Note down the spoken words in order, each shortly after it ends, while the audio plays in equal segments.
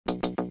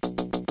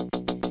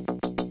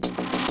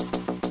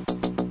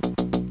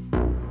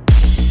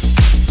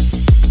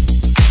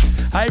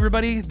Hi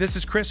everybody, this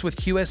is Chris with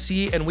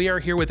QSC, and we are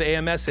here with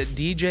AMS at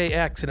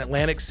DJX in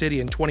Atlantic City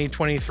in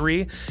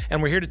 2023,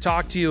 and we're here to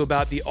talk to you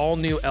about the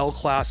all-new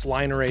L-Class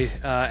line array,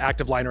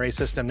 active line array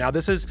system. Now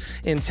this is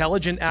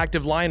intelligent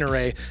active line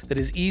array that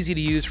is easy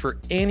to use for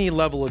any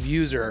level of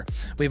user.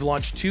 We've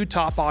launched two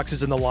top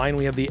boxes in the line.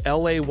 We have the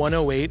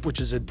LA108, which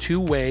is a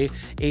two-way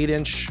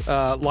 8-inch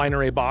line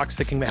array box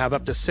that can have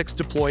up to 6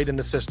 deployed in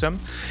the system,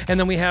 and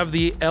then we have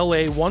the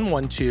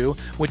LA112,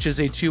 which is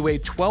a two-way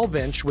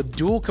 12-inch with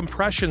dual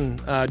compression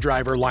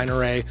driver line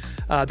array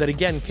that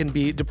again can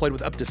be deployed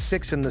with up to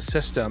 6 in the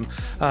system,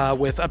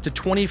 with up to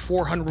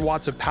 2,400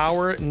 watts of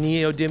power,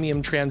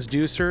 neodymium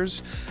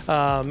transducers,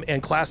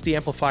 and Class D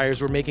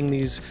amplifiers. We're making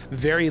these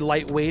very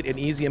lightweight and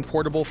easy and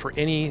portable for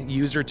any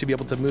user to be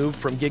able to move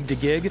from gig to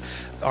gig.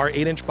 Our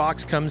 8-inch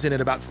box comes in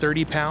at about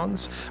 30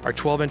 pounds. Our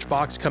 12-inch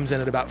box comes in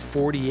at about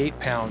 48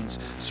 pounds.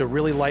 So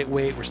really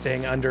lightweight. We're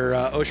staying under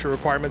OSHA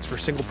requirements for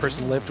single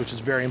person lift, which is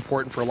very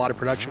important for a lot of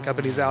production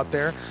companies out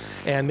there,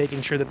 and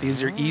making sure that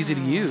these are easy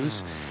to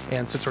use.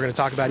 And since we're going to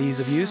talk about ease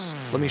of use,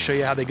 let me show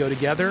you how they go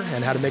together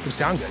and how to make them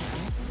sound good.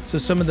 So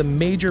some of the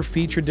major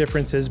feature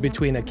differences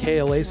between a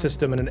KLA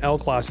system and an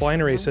L-Class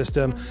line array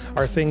system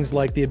are things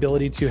like the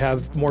ability to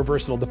have more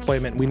versatile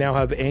deployment. We now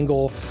have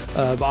angle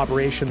of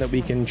operation that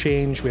we can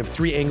change. We have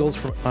 3 angles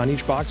on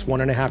each box,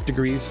 1.5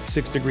 degrees,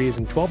 6 degrees,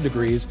 and 12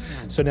 degrees.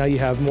 So now you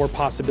have more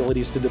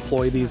possibilities to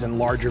deploy these in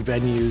larger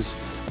venues.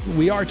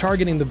 We are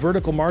targeting the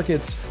vertical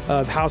markets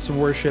of house of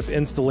worship,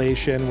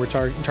 installation. We're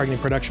targeting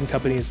production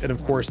companies, and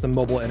of course the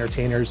mobile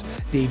entertainers,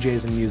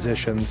 DJs, and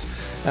musicians.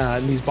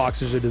 And these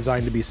boxes are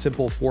designed to be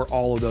simple for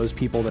all of those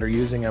people that are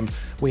using them.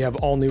 We have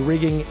all new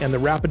rigging, and the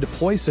rapid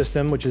deploy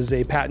system, which is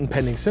a patent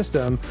pending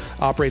system,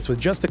 operates with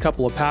just a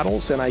couple of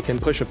paddles, and I can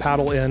push a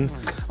paddle in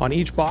on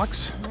each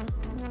box,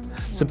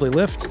 simply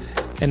lift,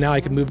 and now I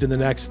can move to the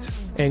next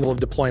angle of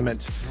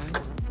deployment.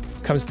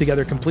 Comes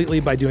together completely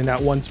by doing that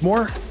once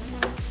more.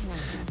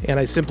 And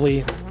I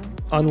simply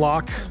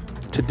unlock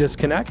to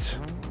disconnect.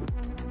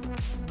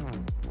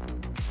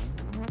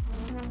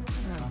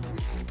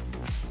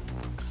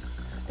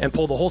 And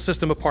pull the whole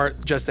system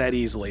apart just that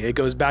easily. It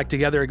goes back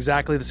together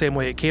exactly the same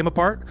way it came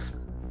apart.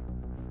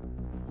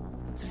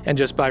 And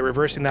just by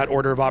reversing that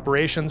order of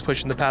operations,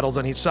 pushing the paddles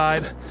on each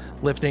side,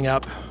 lifting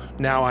up,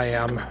 now I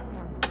am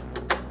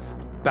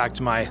back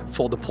to my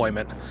full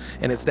deployment.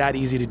 And it's that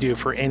easy to do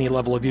for any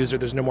level of user.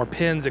 There's no more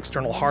pins,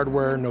 external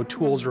hardware, no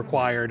tools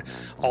required.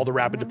 All the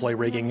rapid deploy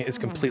rigging is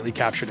completely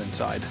captured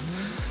inside.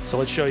 So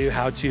let's show you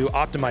how to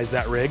optimize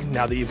that rig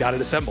now that you've got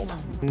it assembled.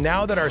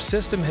 Now that our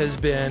system has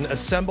been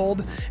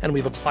assembled and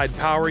we've applied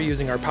power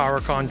using our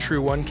PowerCon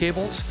True 1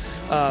 cables,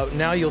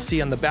 now you'll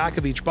see on the back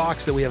of each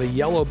box that we have a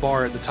yellow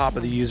bar at the top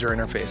of the user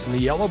interface. And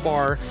the yellow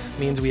bar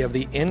means we have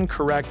the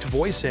incorrect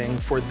voicing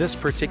for this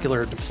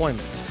particular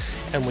deployment.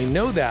 And we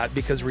know that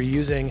because we're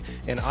using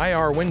an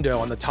IR window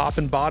on the top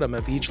and bottom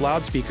of each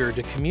loudspeaker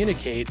to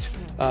communicate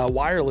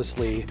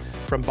wirelessly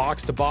from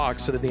box to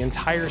box so that the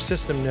entire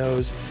system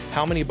knows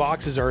how many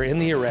boxes are in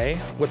the array,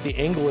 what the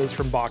angle is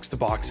from box to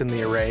box in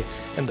the array,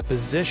 and the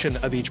position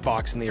of each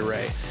box in the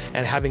array.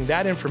 And having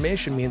that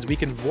information means we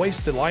can voice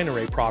the line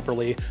array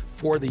properly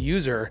for the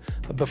user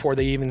before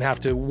they even have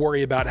to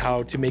worry about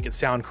how to make it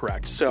sound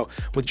correct. So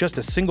with just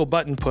a single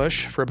button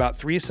push for about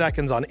 3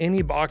 seconds on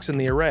any box in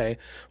the array,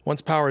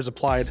 once power is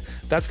applied,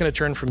 that's going to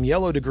turn from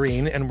yellow to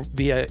green, and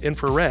via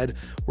infrared,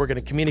 we're going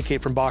to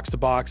communicate from box to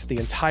box. The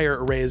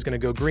entire array is going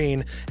to go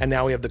green, and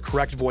now we have the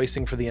correct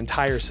voicing for the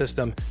entire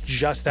system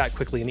just that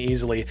quickly and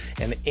easily,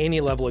 and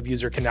any level of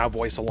user can now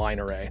voice a line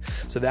array.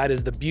 So that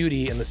is the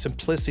beauty and the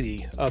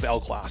simplicity of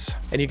L-Class.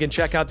 And you can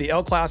check out the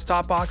L-Class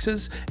top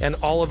boxes and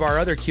all of our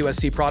other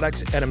QSC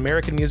products at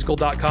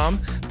americanmusical.com.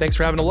 Thanks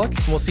for having a look,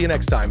 and we'll see you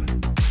next time.